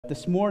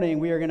This morning,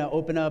 we are going to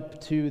open up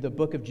to the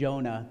book of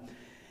Jonah.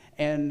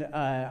 And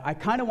I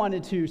kind of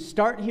wanted to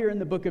start here in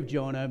the book of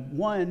Jonah,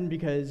 one,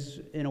 because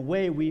in a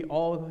way we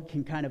all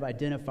can kind of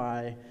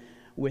identify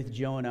with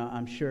Jonah,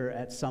 I'm sure,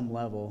 at some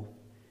level.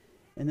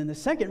 And then the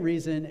second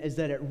reason is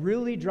that it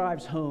really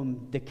drives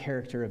home the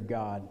character of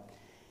God.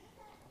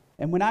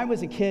 And when I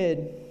was a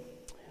kid,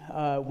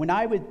 when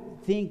I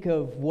would think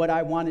of what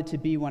I wanted to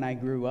be when I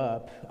grew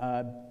up,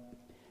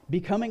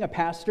 becoming a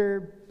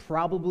pastor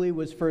probably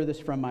was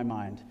furthest from my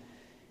mind.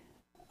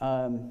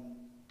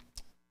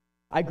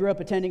 I grew up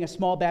attending a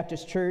small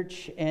Baptist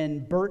church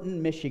in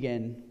Burton,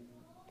 Michigan,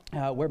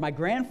 where my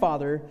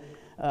grandfather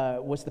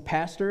was the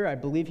pastor. I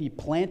believe he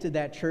planted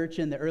that church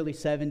in the early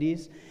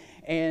 70s.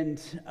 And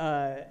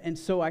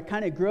so I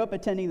kind of grew up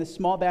attending the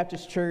small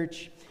Baptist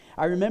church.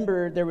 I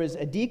remember there was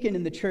a deacon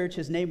in the church.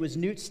 His name was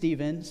Newt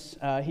Stevens.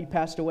 He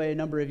passed away a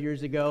number of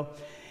years ago.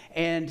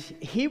 And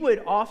he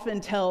would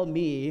often tell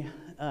me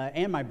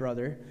and my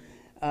brother,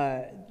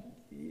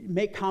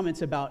 make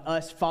comments about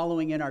us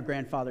following in our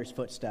grandfather's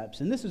footsteps.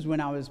 And this is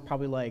when I was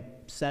probably like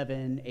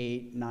 7,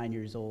 8, 9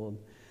 years old.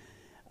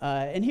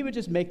 And he would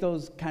just make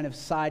those kind of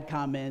side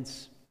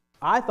comments.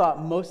 I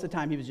thought most of the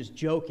time he was just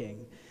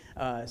joking.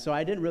 So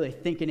I didn't really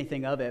think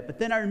anything of it. But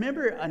then I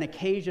remember an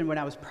occasion when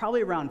I was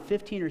probably around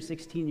 15 or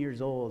 16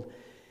 years old.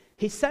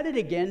 He said it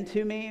again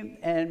to me,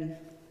 and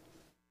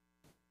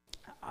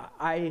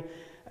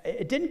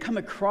it didn't come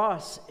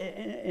across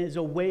as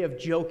a way of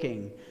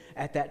joking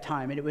at that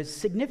time, and it was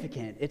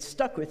significant. It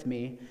stuck with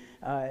me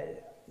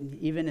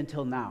even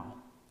until now,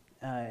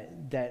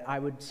 that I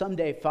would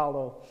someday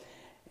follow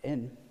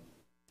in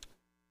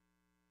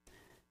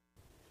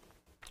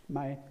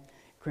my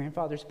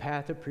grandfather's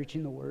path of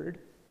preaching the word.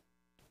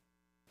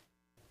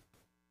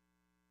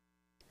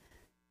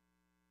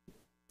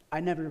 I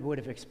never would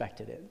have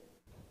expected it.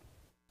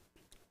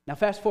 Now,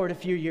 fast forward a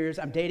few years,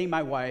 I'm dating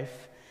my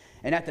wife.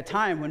 And at the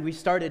time when we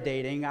started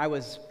dating, I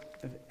was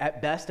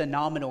at best a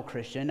nominal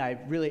Christian. I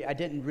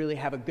didn't really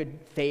have a good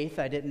faith.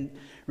 I didn't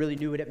really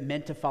knew what it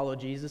meant to follow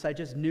Jesus. I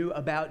just knew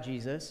about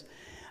Jesus.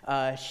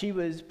 She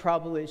was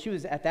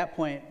at that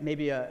point,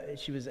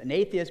 she was an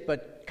atheist,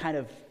 but kind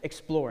of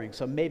exploring.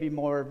 So maybe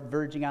more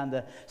verging on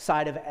the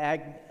side of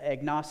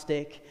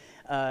agnostic.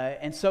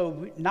 And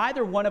so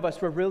neither one of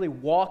us were really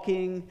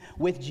walking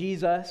with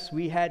Jesus.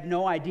 We had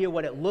no idea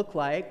what it looked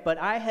like, but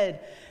I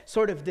had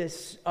sort of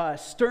this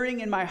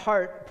stirring in my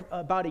heart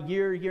about a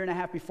year and a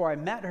half before I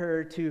met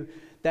her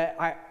that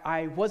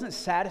I wasn't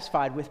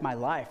satisfied with my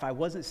life. I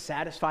wasn't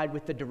satisfied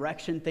with the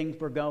direction things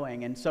were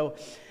going. And so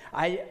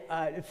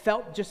I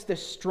felt just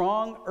this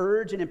strong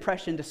urge and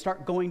impression to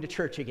start going to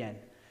church again.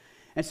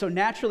 And so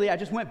naturally, I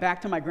just went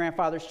back to my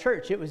grandfather's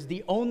church. It was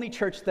the only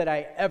church that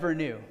I ever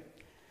knew.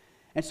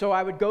 And so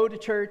I would go to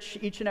church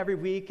each and every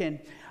week, and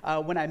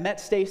when I met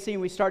Stacy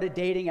and we started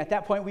dating, at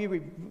that point we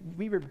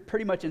were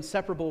pretty much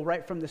inseparable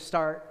right from the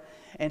start.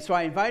 And so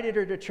I invited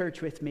her to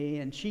church with me,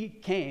 and she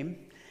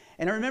came.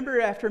 And I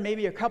remember after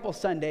maybe a couple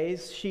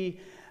Sundays, she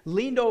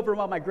leaned over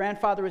while my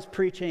grandfather was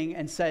preaching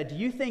and said, "Do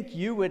you think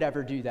you would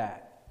ever do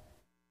that?"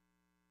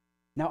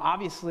 Now,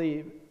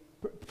 obviously,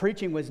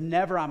 preaching was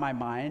never on my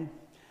mind.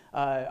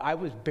 I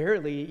wouldn't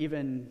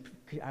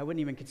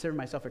even consider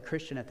myself a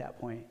Christian at that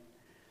point.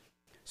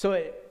 So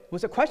it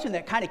was a question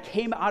that kind of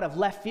came out of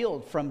left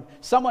field from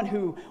someone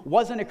who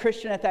wasn't a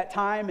Christian at that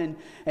time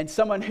and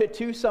someone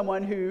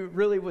who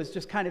really was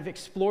just kind of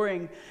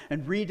exploring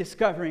and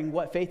rediscovering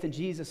what faith in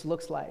Jesus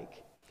looks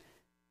like.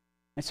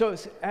 And so it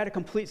was at a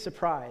complete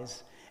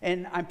surprise.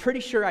 And I'm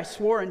pretty sure I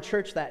swore in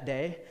church that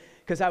day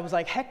because I was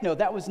like, heck no,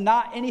 that was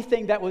not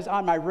anything that was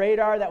on my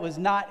radar. That was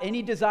not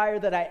any desire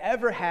that I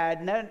ever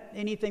had, not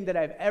anything that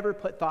I've ever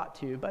put thought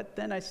to. But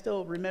then I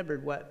still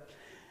remembered what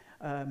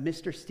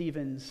Mr.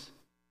 Stevens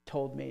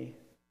told me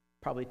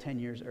probably 10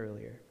 years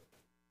earlier.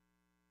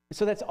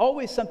 So that's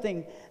always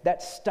something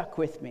that stuck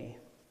with me.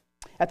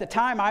 At the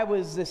time, I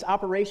was this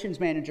operations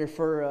manager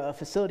for a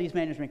facilities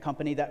management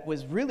company that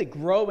was really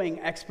growing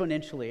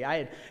exponentially. I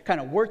had kind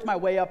of worked my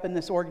way up in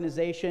this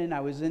organization. I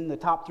was in the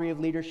top 3 of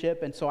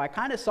leadership, and so I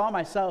kind of saw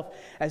myself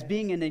as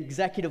being an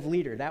executive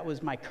leader. That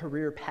was my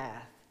career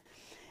path.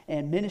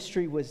 And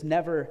ministry was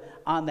never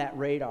on that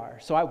radar.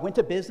 So I went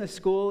to business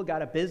school,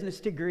 got a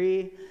business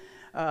degree,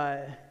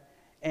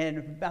 and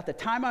about the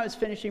time I was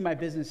finishing my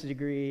business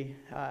degree,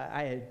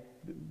 I had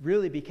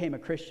really became a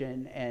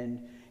Christian,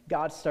 and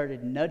God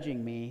started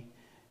nudging me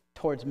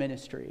towards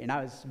ministry, and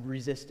I was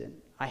resistant.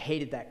 I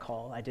hated that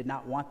call. I did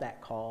not want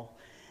that call,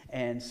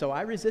 and so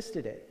I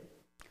resisted it.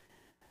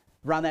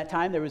 Around that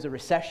time, there was a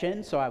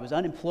recession, so I was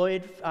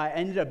unemployed. I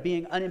ended up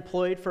being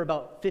unemployed for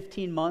about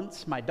 15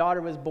 months. My daughter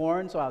was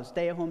born, so I was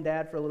stay-at-home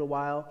dad for a little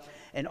while,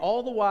 and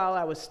all the while,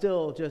 I was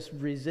still just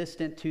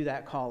resistant to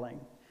that calling.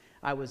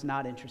 I was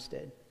not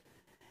interested.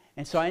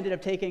 And so I ended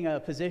up taking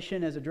a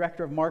position as a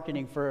director of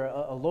marketing for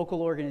a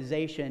local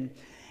organization.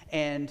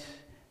 And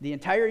the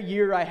entire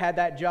year I had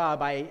that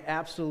job, I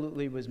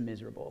absolutely was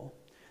miserable.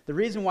 The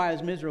reason why I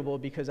was miserable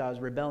because I was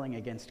rebelling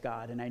against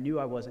God, and I knew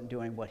I wasn't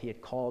doing what He had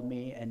called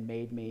me and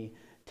made me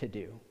to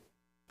do.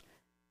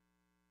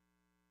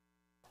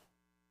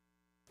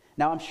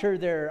 Now, I'm sure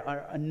there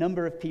are a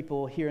number of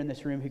people here in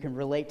this room who can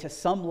relate to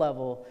some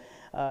level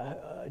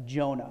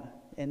Jonah.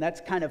 And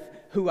that's kind of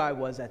who I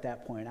was at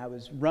that point. I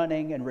was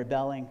running and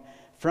rebelling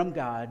from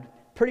God,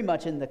 pretty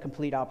much in the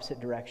complete opposite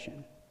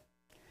direction.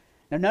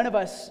 Now, none of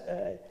us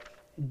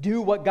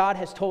do what God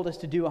has told us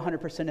to do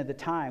 100% of the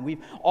time.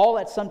 We've all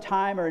at some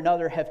time or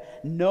another have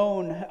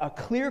known a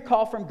clear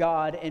call from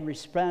God and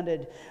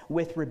responded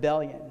with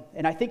rebellion.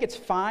 And I think it's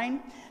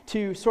fine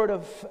to sort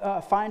of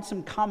find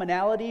some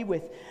commonality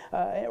with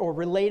or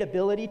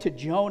relatability to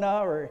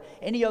Jonah or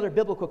any other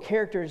biblical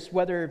characters,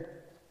 whether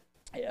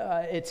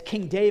it's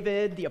King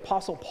David, the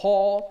Apostle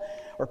Paul,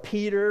 or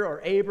Peter,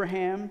 or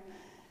Abraham.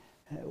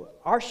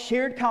 Our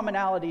shared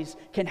commonalities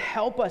can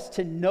help us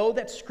to know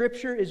that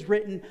Scripture is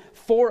written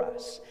for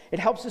us. It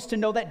helps us to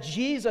know that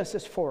Jesus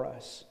is for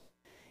us.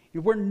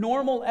 We're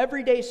normal,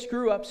 everyday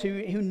screw-ups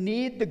who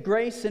need the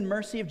grace and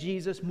mercy of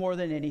Jesus more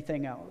than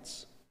anything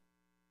else.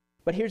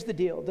 But here's the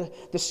deal.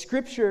 The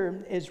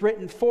Scripture is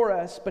written for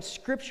us, but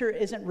Scripture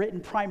isn't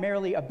written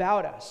primarily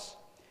about us.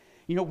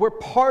 We're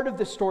part of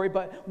the story,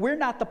 but we're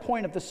not the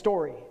point of the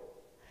story.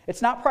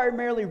 It's not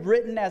primarily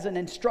written as an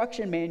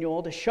instruction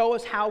manual to show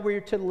us how we're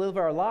to live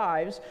our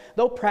lives,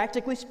 though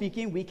practically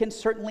speaking, we can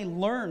certainly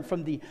learn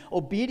from the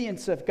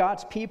obedience of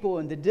God's people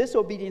and the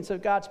disobedience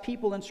of God's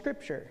people in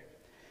Scripture.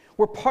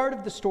 We're part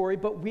of the story,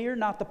 but we're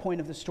not the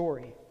point of the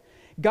story.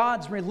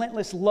 God's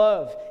relentless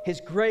love, His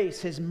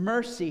grace, His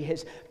mercy,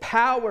 His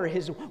power,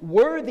 His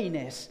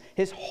worthiness,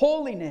 His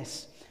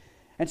holiness,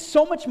 and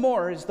so much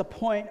more is the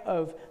point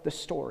of the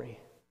story.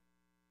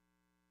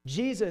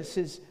 Jesus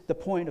is the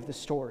point of the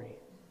story.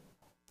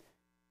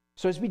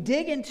 So as we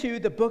dig into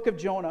the book of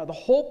Jonah, the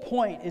whole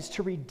point is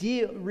to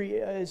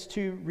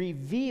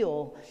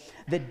reveal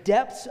the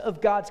depths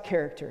of God's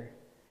character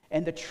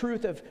and the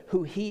truth of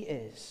who He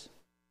is.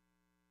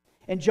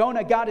 In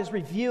Jonah, God is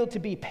revealed to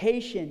be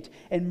patient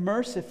and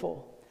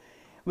merciful,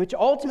 which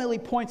ultimately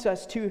points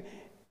us to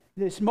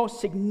this most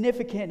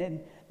significant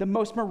and the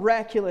most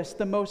miraculous,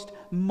 the most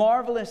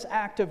marvelous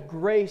act of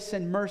grace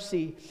and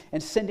mercy in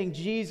sending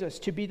Jesus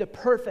to be the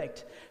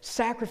perfect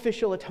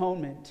sacrificial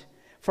atonement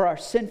for our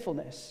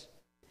sinfulness.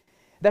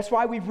 That's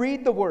why we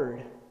read the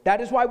Word. That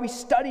is why we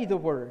study the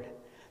Word.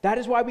 That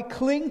is why we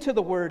cling to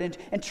the Word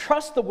and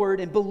trust the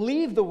Word and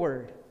believe the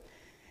Word.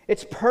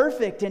 It's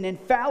perfect and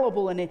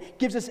infallible, and it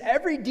gives us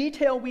every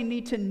detail we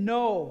need to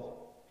know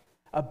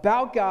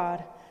about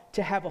God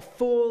to have a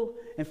full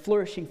and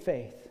flourishing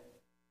faith.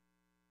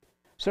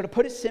 So to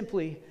put it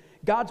simply,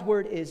 God's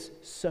Word is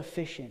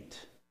sufficient.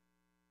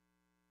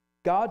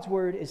 God's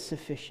Word is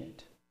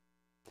sufficient.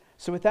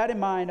 So with that in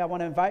mind, I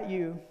want to invite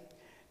you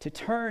to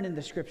turn in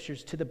the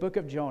Scriptures to the book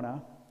of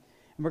Jonah,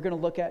 and we're going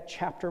to look at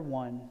chapter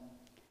 1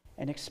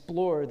 and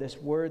explore this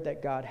word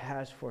that God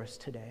has for us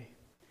today.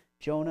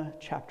 Jonah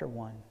chapter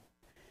 1.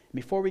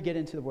 Before we get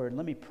into the word,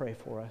 let me pray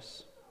for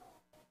us.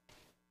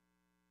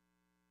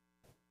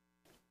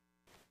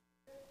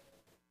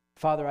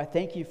 Father, I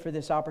thank you for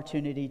this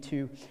opportunity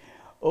to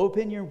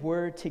open your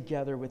word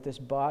together with this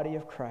body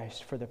of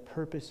Christ for the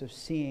purpose of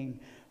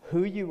seeing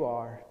who you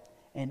are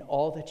and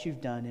all that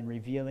you've done in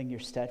revealing your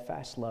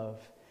steadfast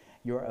love,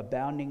 your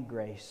abounding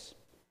grace,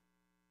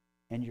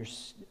 and your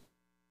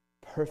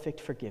perfect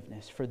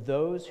forgiveness for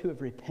those who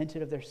have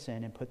repented of their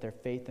sin and put their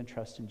faith and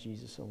trust in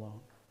Jesus alone.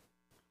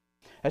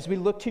 As we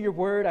look to your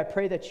word, I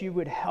pray that you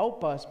would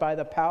help us by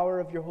the power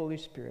of your Holy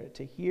Spirit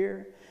to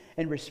hear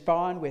and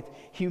respond with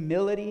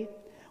humility,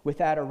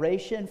 with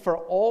adoration for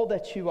all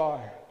that you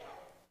are.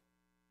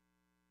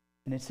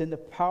 And it's in the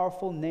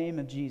powerful name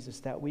of Jesus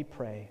that we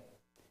pray.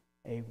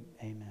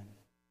 Amen.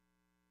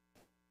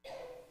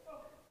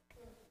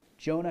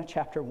 Jonah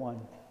chapter 1.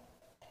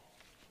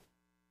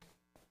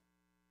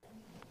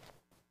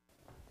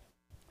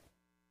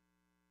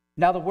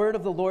 Now the word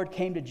of the Lord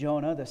came to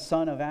Jonah, the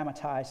son of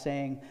Amittai,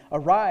 saying,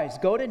 "Arise,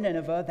 go to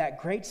Nineveh, that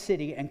great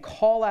city, and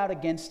call out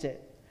against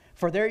it,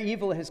 for their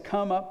evil has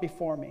come up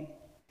before me."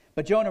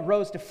 But Jonah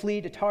rose to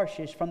flee to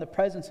Tarshish from the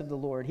presence of the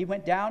Lord. He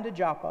went down to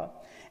Joppa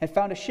and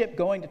found a ship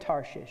going to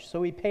Tarshish.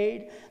 So he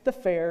paid the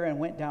fare and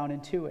went down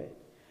into it,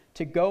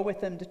 to go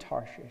with them to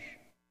Tarshish,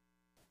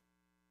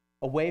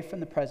 away from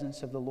the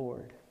presence of the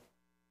Lord.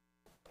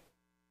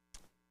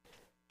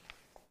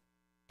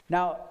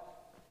 Now,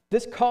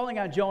 this calling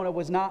on Jonah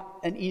was not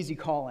an easy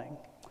calling.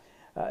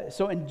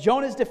 So in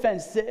Jonah's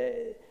defense,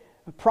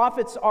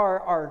 prophets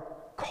are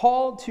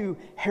called to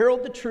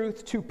herald the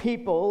truth to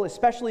people,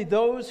 especially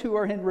those who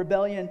are in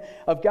rebellion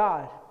of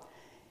God.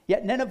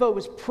 Yet Nineveh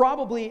was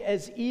probably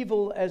as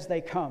evil as they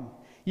come.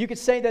 You could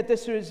say that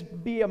this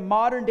would be a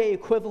modern-day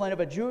equivalent of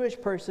a Jewish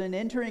person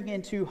entering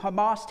into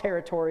Hamas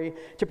territory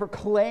to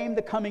proclaim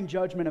the coming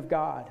judgment of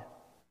God.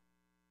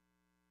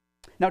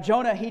 Now,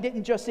 Jonah, he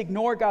didn't just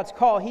ignore God's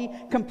call. He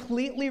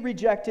completely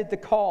rejected the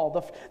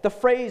call. The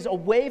phrase,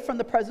 "away from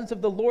the presence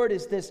of the Lord,"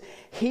 is this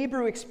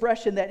Hebrew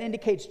expression that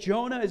indicates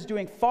Jonah is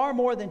doing far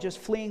more than just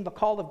fleeing the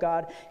call of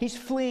God. He's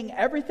fleeing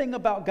everything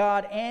about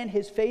God and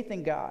his faith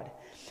in God.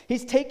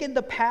 He's taken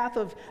the path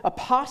of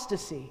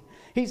apostasy.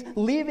 He's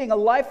leaving a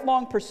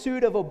lifelong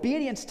pursuit of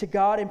obedience to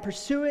God and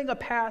pursuing a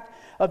path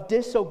of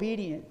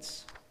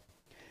disobedience.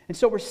 And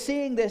so we're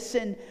seeing this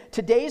in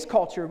today's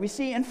culture. We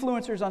see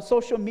influencers on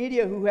social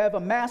media who have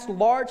amassed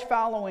large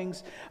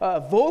followings,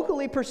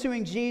 vocally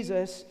pursuing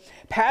Jesus,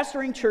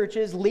 pastoring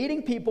churches,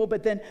 leading people,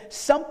 but then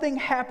something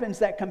happens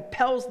that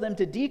compels them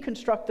to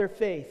deconstruct their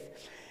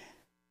faith.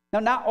 Now,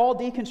 not all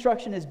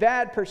deconstruction is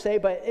bad per se,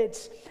 but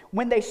it's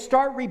when they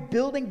start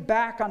rebuilding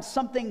back on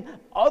something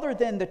other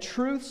than the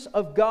truths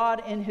of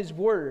God in His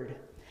Word.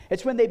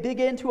 It's when they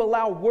begin to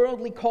allow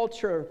worldly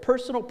culture,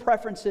 personal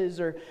preferences,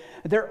 or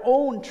their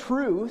own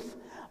truth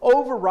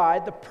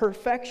override the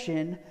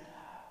perfection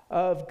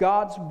of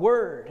God's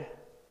Word.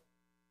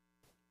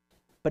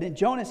 But in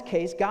Jonah's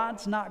case,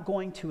 God's not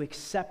going to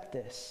accept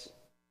this.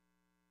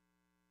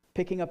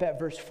 Picking up at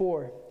verse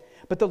 4.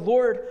 But the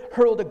Lord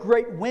hurled a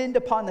great wind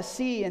upon the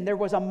sea, and there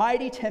was a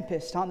mighty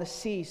tempest on the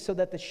sea, so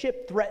that the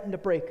ship threatened to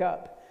break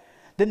up.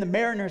 Then the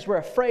mariners were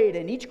afraid,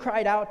 and each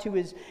cried out to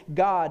his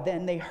God.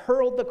 Then they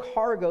hurled the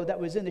cargo that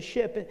was in the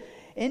ship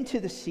into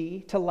the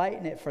sea to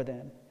lighten it for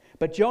them.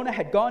 But Jonah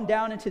had gone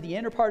down into the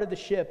inner part of the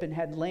ship and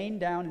had lain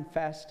down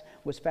and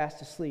was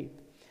fast asleep.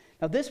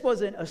 Now this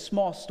wasn't a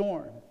small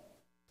storm.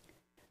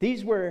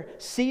 These were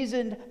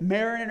seasoned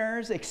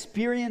mariners,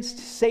 experienced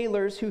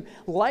sailors who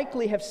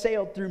likely have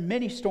sailed through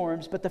many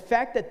storms, but the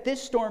fact that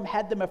this storm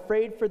had them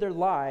afraid for their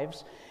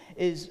lives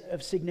is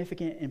of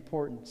significant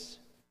importance.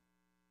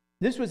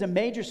 This was a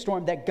major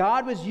storm that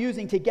God was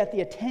using to get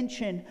the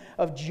attention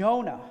of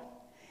Jonah.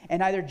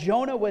 And either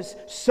Jonah was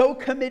so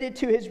committed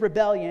to his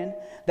rebellion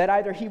that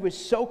either he was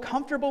so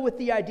comfortable with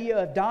the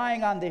idea of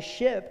dying on this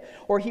ship,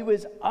 or he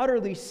was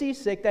utterly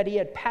seasick that he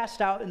had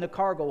passed out in the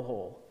cargo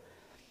hold.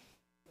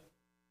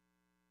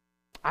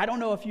 I don't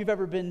know if you've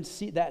ever been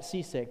that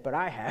seasick, but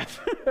I have.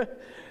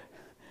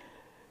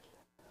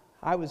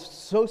 I was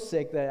so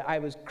sick that I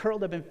was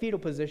curled up in fetal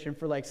position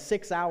for like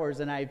 6 hours,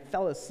 and I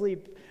fell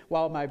asleep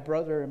while my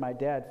brother and my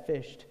dad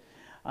fished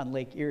on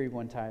Lake Erie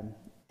one time.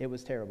 It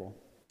was terrible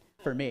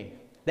for me.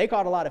 They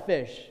caught a lot of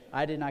fish.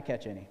 I did not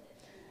catch any.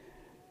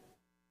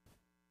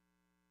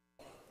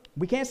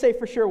 We can't say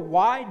for sure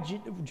why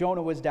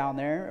Jonah was down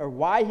there or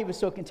why he was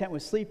so content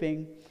with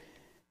sleeping.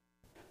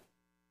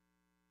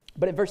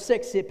 But in verse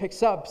 6, it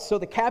picks up. So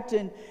the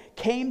captain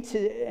came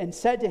and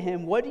said to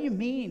him, "What do you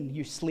mean,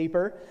 you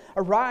sleeper?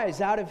 Arise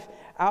out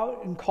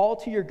and call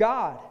to your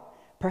God.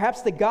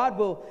 Perhaps the God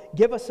will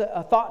give us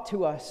a thought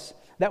to us,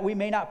 that we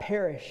may not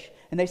perish."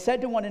 And they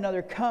said to one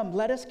another, "Come,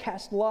 let us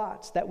cast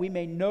lots, that we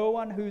may know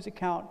on whose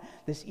account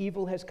this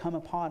evil has come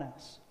upon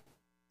us."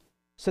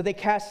 So they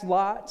cast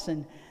lots,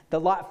 and the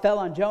lot fell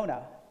on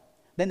Jonah.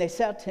 Then they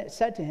said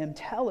to him,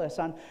 "Tell us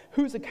on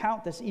whose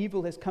account this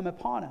evil has come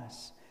upon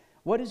us.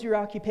 What is your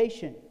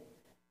occupation?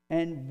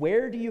 And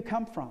where do you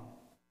come from?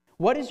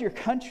 What is your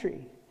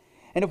country?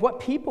 And of what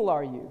people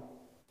are you?"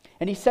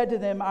 And he said to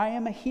them, "I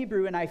am a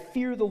Hebrew, and I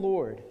fear the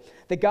Lord,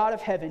 the God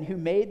of heaven, who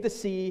made the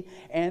sea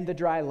and the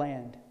dry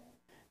land."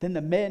 Then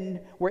the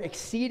men were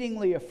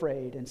exceedingly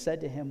afraid and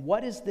said to him,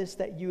 "What is this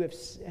that you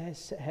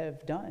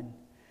have done?"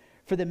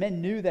 For the men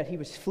knew that he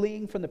was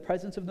fleeing from the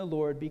presence of the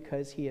Lord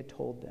because he had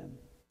told them.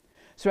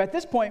 So at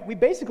this point, we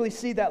basically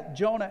see that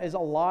Jonah is a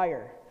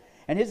liar.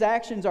 And his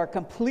actions are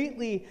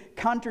completely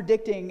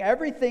contradicting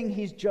everything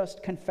he's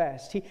just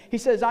confessed. He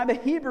says, "I'm a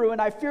Hebrew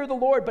and I fear the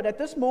Lord." But at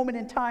this moment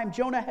in time,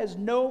 Jonah has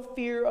no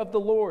fear of the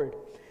Lord.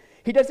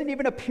 He doesn't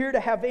even appear to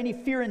have any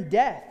fear in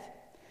death.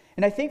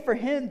 And I think for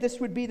him, this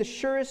would be the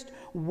surest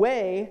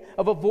way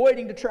of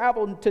avoiding to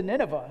travel to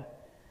Nineveh.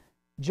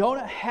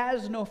 Jonah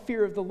has no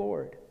fear of the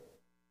Lord.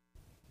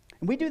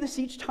 And we do this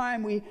each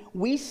time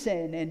we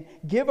sin and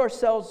give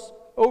ourselves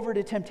over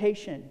to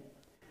temptation.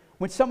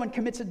 When someone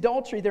commits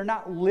adultery, they're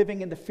not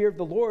living in the fear of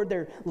the Lord.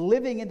 They're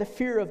living in the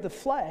fear of the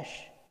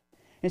flesh.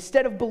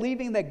 Instead of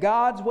believing that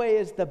God's way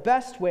is the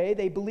best way,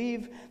 they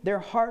believe their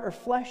heart or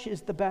flesh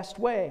is the best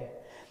way.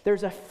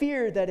 There's a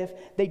fear that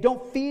if they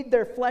don't feed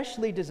their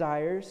fleshly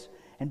desires,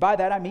 and by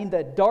that I mean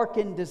the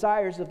darkened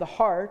desires of the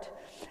heart,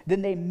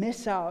 then they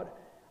miss out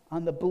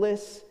on the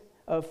bliss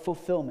of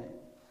fulfillment.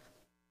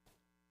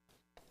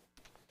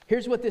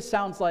 Here's what this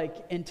sounds like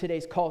in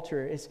today's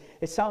culture.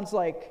 It sounds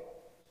like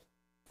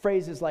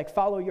phrases like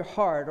 "follow your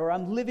heart" or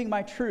 "I'm living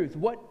my truth."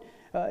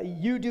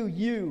 You do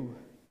you.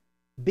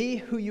 Be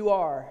who you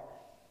are.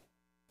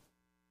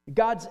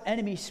 God's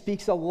enemy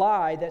speaks a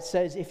lie that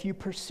says if you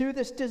pursue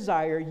this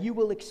desire, you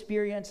will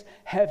experience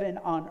heaven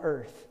on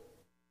earth.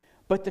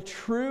 But the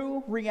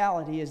true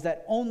reality is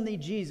that only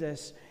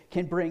Jesus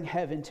can bring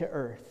heaven to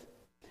earth.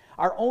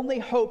 Our only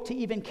hope to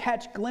even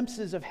catch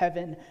glimpses of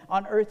heaven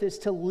on earth is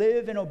to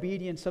live in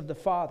obedience of the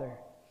Father.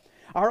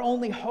 Our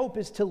only hope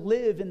is to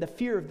live in the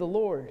fear of the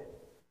Lord.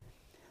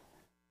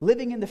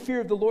 Living in the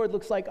fear of the Lord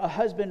looks like a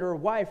husband or a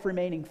wife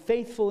remaining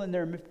faithful in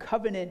their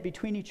covenant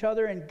between each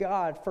other and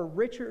God, for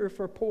richer or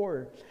for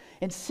poorer,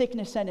 in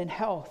sickness and in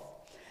health.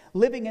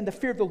 Living in the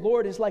fear of the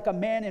Lord is like a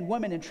man and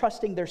woman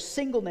entrusting their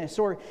singleness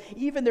or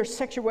even their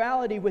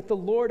sexuality with the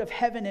Lord of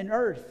heaven and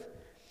earth.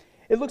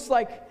 It looks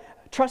like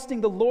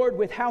trusting the Lord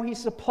with how He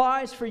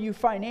supplies for you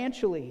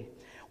financially.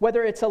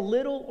 Whether it's a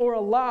little or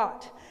a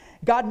lot,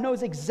 God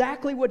knows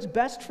exactly what's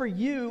best for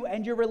you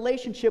and your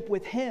relationship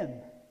with Him.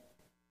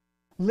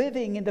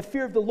 Living in the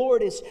fear of the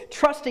Lord is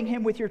trusting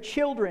Him with your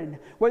children,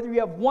 whether you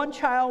have one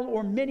child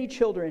or many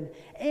children,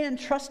 and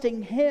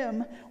trusting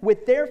Him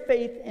with their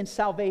faith and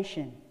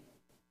salvation.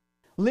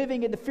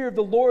 Living in the fear of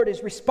the Lord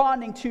is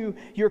responding to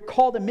your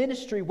call to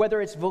ministry,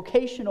 whether it's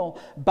vocational,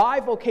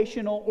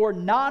 bivocational, or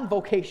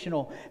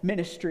non-vocational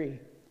ministry.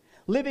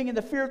 Living in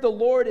the fear of the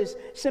Lord is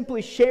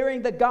simply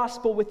sharing the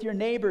gospel with your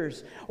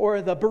neighbors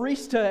or the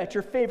barista at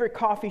your favorite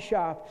coffee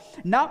shop,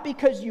 not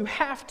because you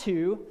have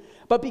to,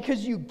 but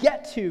because you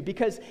get to,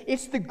 because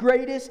it's the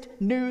greatest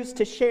news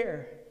to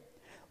share.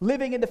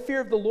 Living in the fear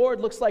of the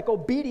Lord looks like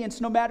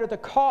obedience no matter the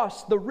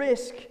cost, the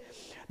risk,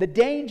 the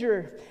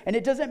danger, and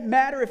it doesn't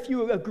matter if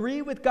you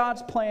agree with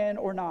God's plan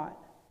or not.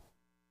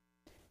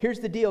 Here's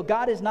the deal.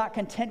 God is not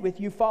content with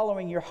you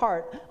following your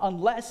heart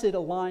unless it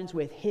aligns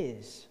with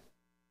His.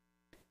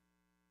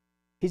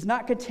 He's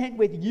not content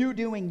with you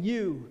doing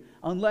you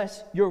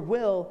unless your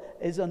will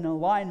is in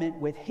alignment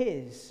with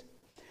His.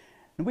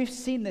 And we've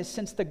seen this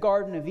since the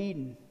Garden of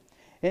Eden.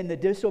 In the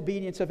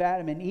disobedience of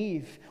Adam and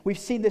Eve. We've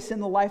seen this in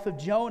the life of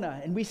Jonah,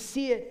 and we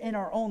see it in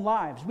our own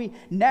lives. We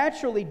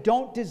naturally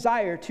don't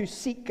desire to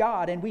seek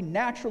God, and we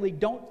naturally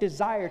don't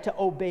desire to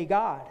obey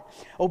God.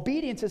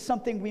 Obedience is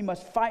something we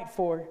must fight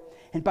for,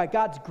 and by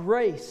God's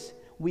grace,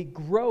 we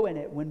grow in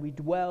it when we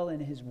dwell in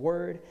His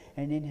Word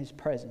and in His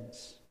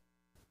presence.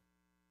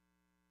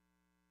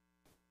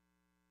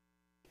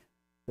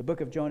 The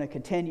book of Jonah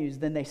continues,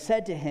 "Then they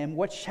said to him,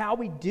 'What shall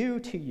we do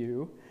to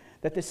you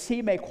that the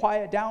sea may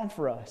quiet down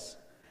for us?'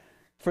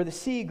 For the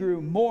sea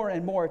grew more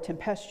and more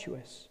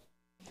tempestuous.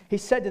 He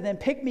said to them,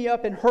 'Pick me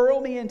up and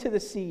hurl me into the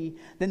sea,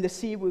 then the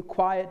sea will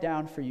quiet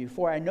down for you.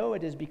 For I know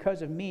it is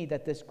because of me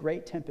that this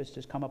great tempest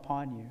has come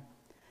upon you.'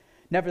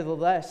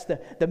 Nevertheless,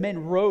 the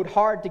men rowed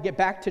hard to get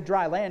back to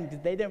dry land.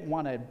 They didn't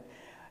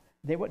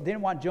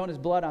want Jonah's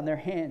blood on their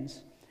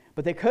hands.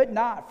 But they could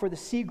not, for the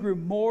sea grew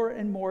more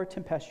and more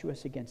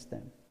tempestuous against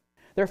them.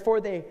 Therefore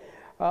they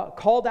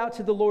called out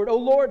to the Lord, 'O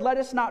Lord, let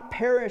us not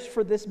perish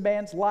for this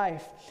man's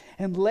life,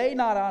 and lay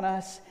not on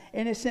us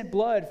innocent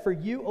blood, for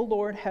you, O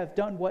Lord, have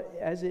done what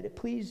as it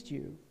pleased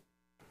you.'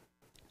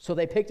 So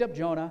they picked up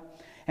Jonah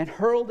and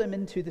hurled him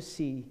into the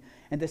sea,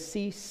 and the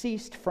sea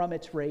ceased from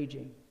its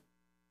raging.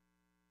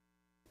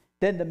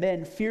 Then the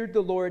men feared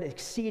the Lord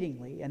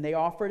exceedingly, and they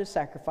offered a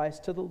sacrifice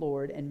to the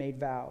Lord and made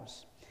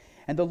vows.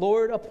 And the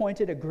Lord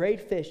appointed a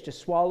great fish to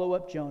swallow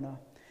up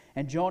Jonah,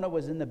 and Jonah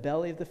was in the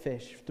belly of the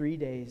fish 3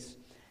 days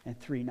and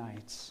 3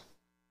 nights."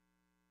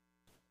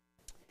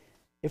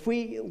 If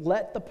we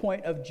let the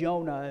point of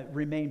Jonah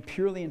remain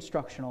purely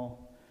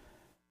instructional,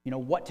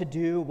 what to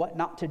do, what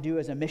not to do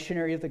as a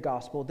missionary of the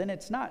gospel, then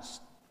it's not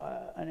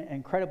an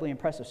incredibly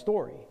impressive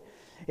story.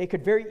 It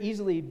could very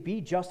easily be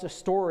just a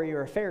story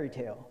or a fairy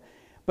tale.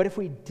 But if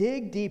we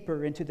dig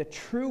deeper into the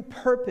true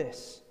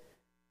purpose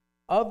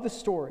of the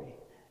story,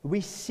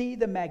 we see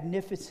the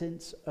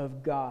magnificence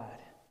of God.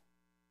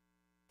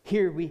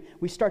 Here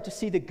we start to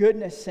see the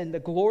goodness and the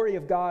glory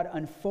of God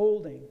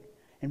unfolding,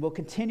 and we'll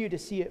continue to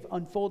see it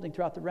unfolding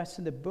throughout the rest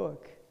of the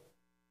book.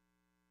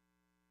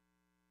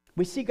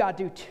 We see God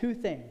do 2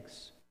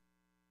 things.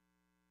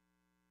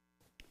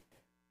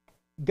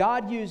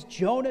 God used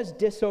Jonah's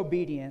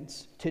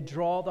disobedience to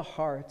draw the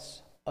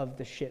hearts of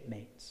the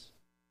shipmates.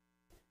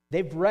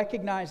 They've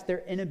recognized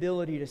their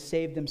inability to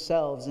save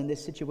themselves in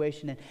this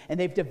situation, and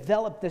they've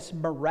developed this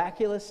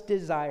miraculous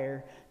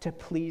desire to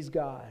please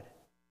God.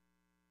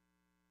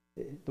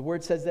 The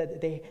word says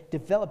that they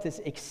developed this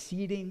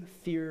exceeding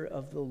fear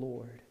of the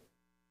Lord.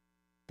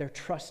 They're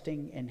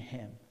trusting in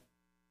Him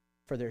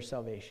for their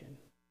salvation.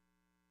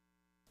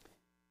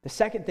 The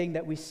second thing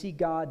that we see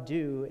God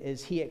do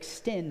is He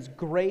extends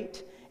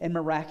great and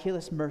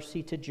miraculous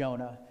mercy to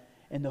Jonah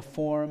in the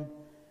form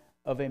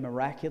of a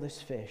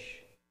miraculous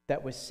fish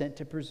that was sent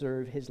to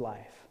preserve his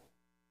life.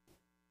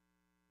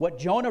 What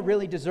Jonah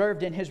really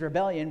deserved in his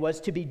rebellion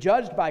was to be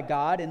judged by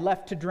God and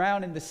left to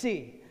drown in the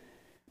sea.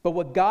 But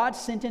what God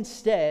sent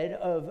instead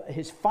of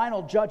His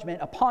final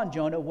judgment upon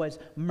Jonah was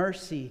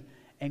mercy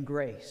and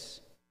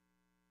grace.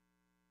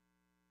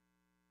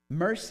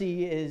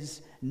 Mercy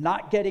is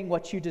not getting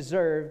what you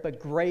deserve, but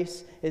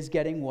grace is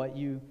getting what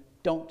you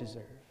don't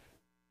deserve.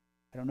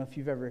 I don't know if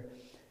you've ever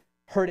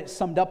heard it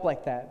summed up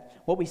like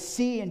that. What we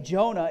see in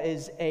Jonah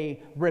is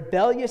a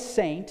rebellious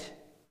saint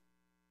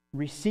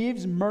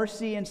receives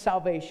mercy and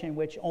salvation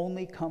which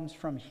only comes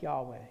from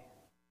Yahweh.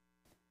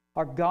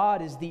 Our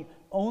God is the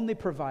only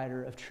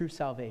provider of true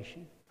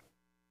salvation.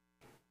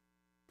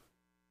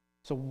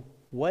 So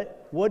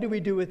what do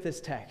we do with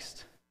this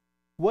text?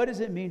 What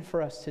does it mean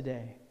for us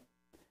today?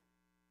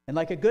 And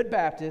like a good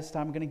Baptist,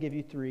 I'm going to give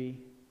you 3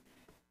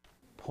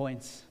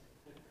 points.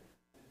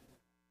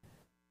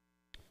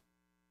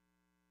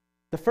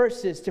 The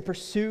first is to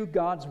pursue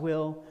God's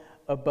will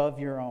above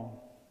your own.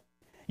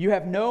 You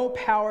have no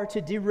power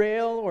to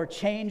derail or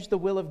change the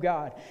will of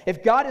God.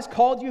 If God has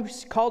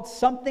called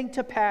something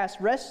to pass,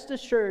 rest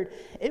assured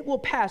it will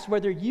pass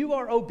whether you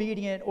are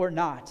obedient or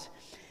not.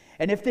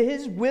 And if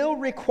His will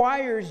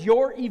requires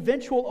your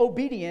eventual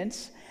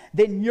obedience,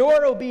 then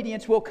your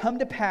obedience will come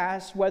to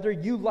pass whether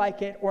you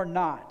like it or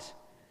not.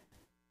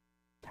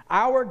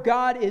 Our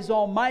God is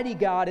Almighty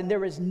God, and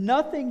there is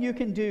nothing you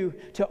can do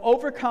to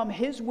overcome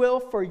His will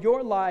for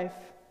your life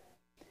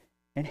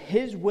and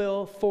His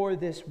will for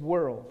this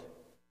world.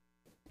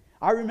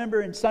 I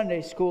remember in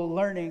Sunday school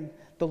learning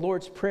the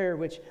Lord's Prayer,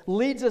 which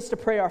leads us to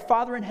pray, Our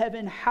Father in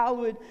heaven,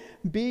 hallowed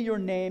be your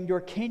name,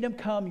 your kingdom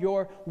come,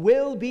 your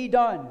will be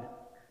done.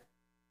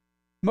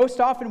 Most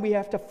often we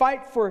have to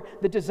fight for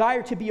the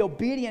desire to be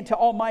obedient to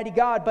Almighty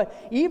God,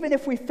 but even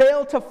if we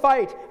fail to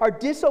fight, our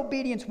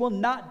disobedience will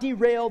not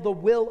derail the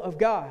will of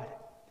God.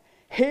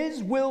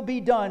 His will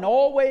be done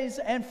always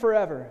and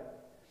forever,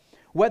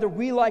 whether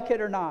we like it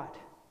or not.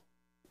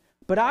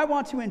 But I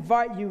want to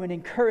invite you and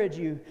encourage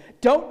you,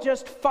 don't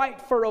just fight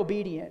for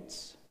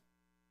obedience.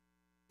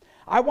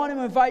 I want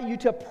to invite you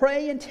to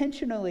pray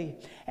intentionally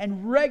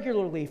and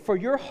regularly for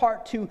your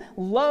heart to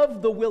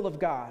love the will of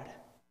God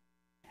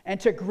and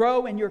to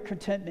grow in your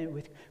contentment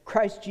with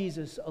Christ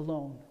Jesus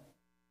alone.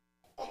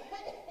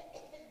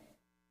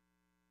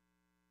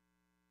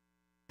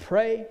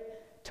 Pray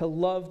to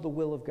love the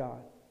will of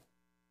God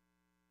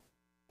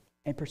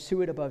and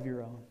pursue it above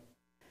your own.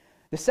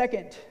 The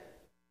second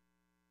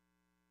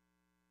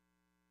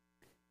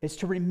is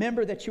to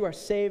remember that you are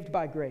saved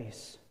by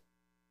grace.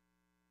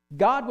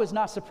 God was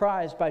not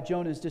surprised by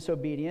Jonah's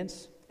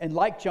disobedience, and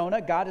like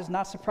Jonah, God is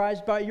not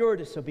surprised by your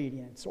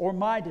disobedience or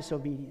my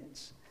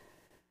disobedience.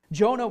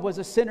 Jonah was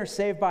a sinner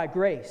saved by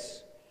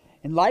grace,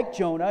 and like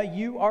Jonah,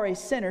 you are a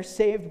sinner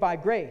saved by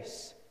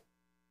grace.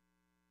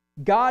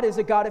 God is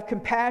a God of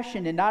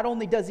compassion, and not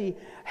only does He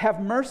have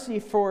mercy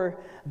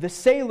for the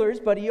sailors,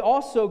 but He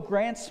also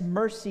grants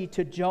mercy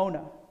to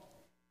Jonah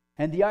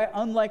and the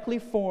unlikely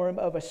form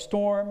of a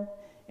storm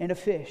and a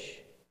fish.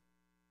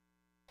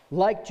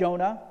 Like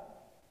Jonah,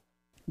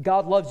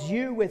 God loves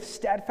you with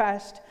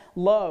steadfast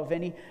love,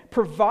 and He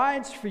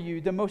provides for you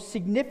the most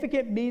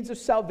significant means of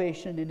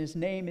salvation, and His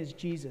name is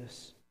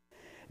Jesus.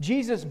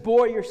 Jesus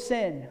bore your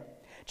sin.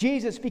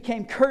 Jesus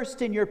became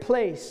cursed in your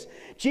place.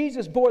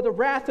 Jesus bore the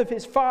wrath of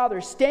His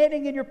Father,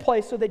 standing in your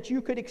place so that you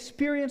could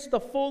experience the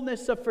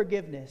fullness of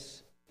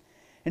forgiveness.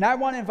 And I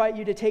want to invite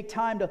you to take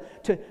time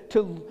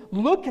to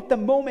look at the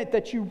moment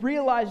that you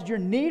realized your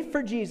need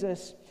for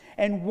Jesus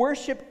and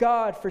worship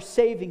God for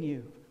saving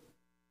you.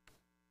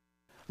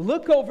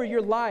 Look over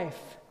your life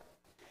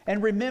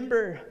and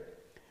remember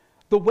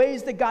the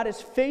ways that God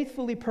has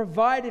faithfully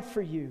provided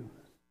for you,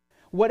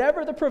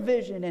 whatever the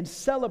provision, and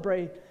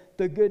celebrate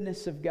the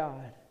goodness of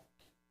God.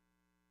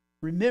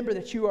 Remember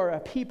that you are a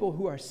people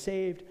who are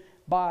saved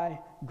by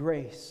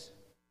grace.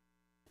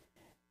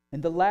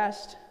 And the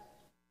last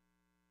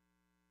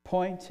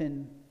point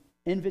and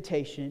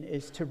invitation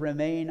is to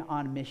remain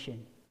on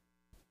mission.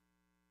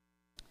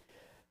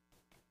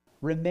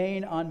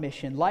 Remain on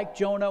mission. Like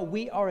Jonah,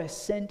 we are a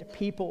sent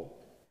people.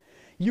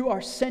 You are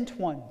sent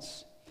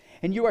ones.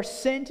 And you are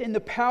sent in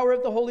the power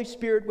of the Holy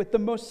Spirit with the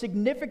most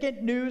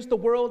significant news the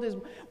world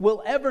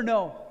will ever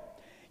know.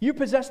 You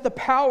possess the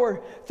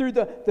power through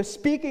the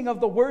speaking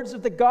of the words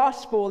of the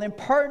gospel in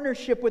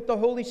partnership with the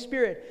Holy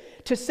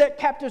Spirit to set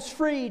captives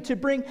free, to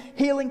bring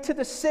healing to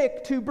the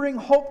sick, to bring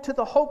hope to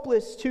the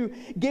hopeless, to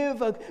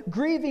give a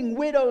grieving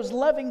widows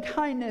loving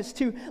kindness,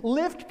 to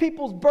lift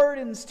people's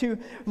burdens, to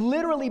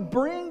literally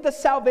bring the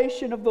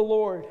salvation of the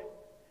Lord.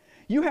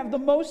 You have the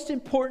most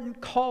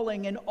important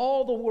calling in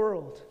all the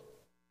world.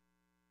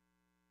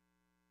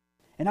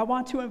 And I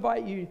want to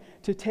invite you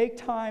to take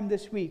time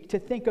this week to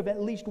think of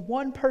at least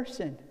one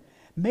person,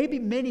 maybe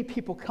many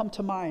people come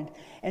to mind,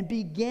 and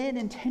begin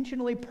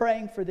intentionally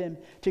praying for them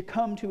to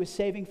come to a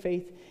saving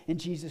faith in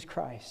Jesus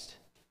Christ.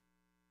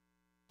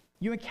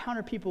 You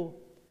encounter people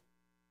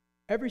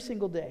every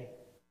single day.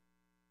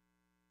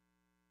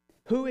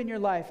 Who in your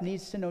life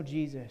needs to know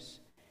Jesus?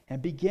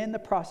 And begin the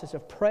process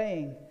of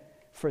praying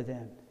for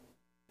them.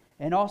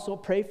 And also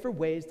pray for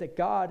ways that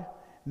God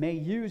may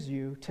use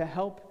you to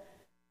help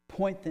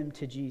point them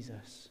to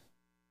Jesus.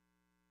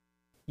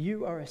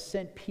 You are a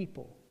sent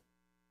people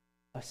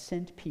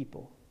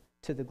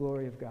to the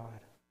glory of God.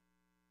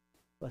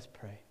 Let's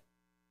pray.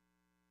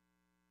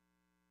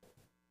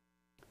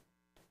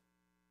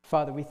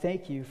 Father, we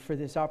thank you for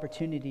this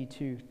opportunity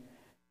to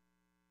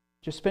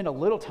just spend a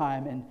little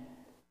time in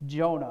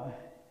Jonah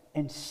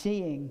and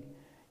seeing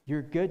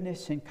your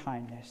goodness and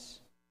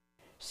kindness,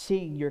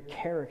 seeing your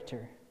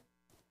character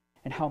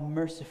and how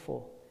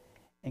merciful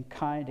and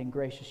kind and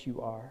gracious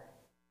you are.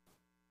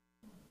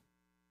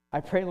 I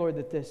pray, Lord,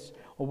 that this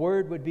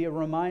word would be a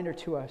reminder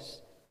to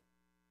us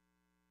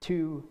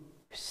to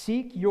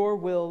seek your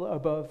will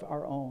above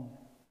our own.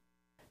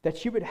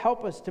 That you would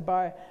help us to,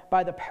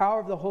 by the power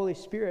of the Holy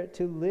Spirit,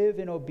 to live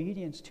in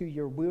obedience to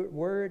your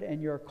word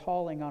and your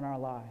calling on our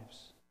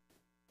lives.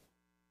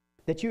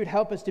 That you would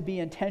help us to be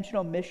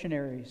intentional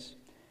missionaries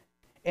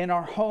in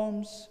our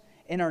homes,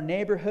 in our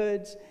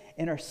neighborhoods,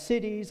 in our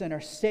cities, in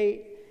our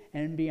state,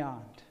 and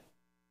beyond.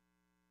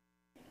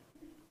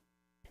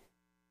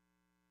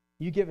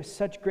 You give us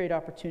such great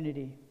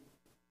opportunity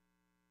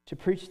to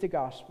preach the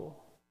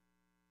gospel.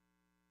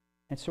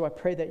 And so I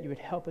pray that you would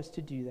help us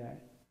to do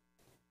that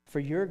for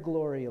your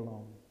glory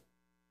alone,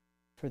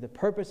 for the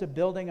purpose of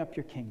building up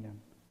your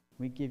kingdom.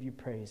 We give you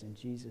praise in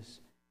Jesus'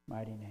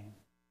 mighty name.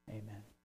 Amen.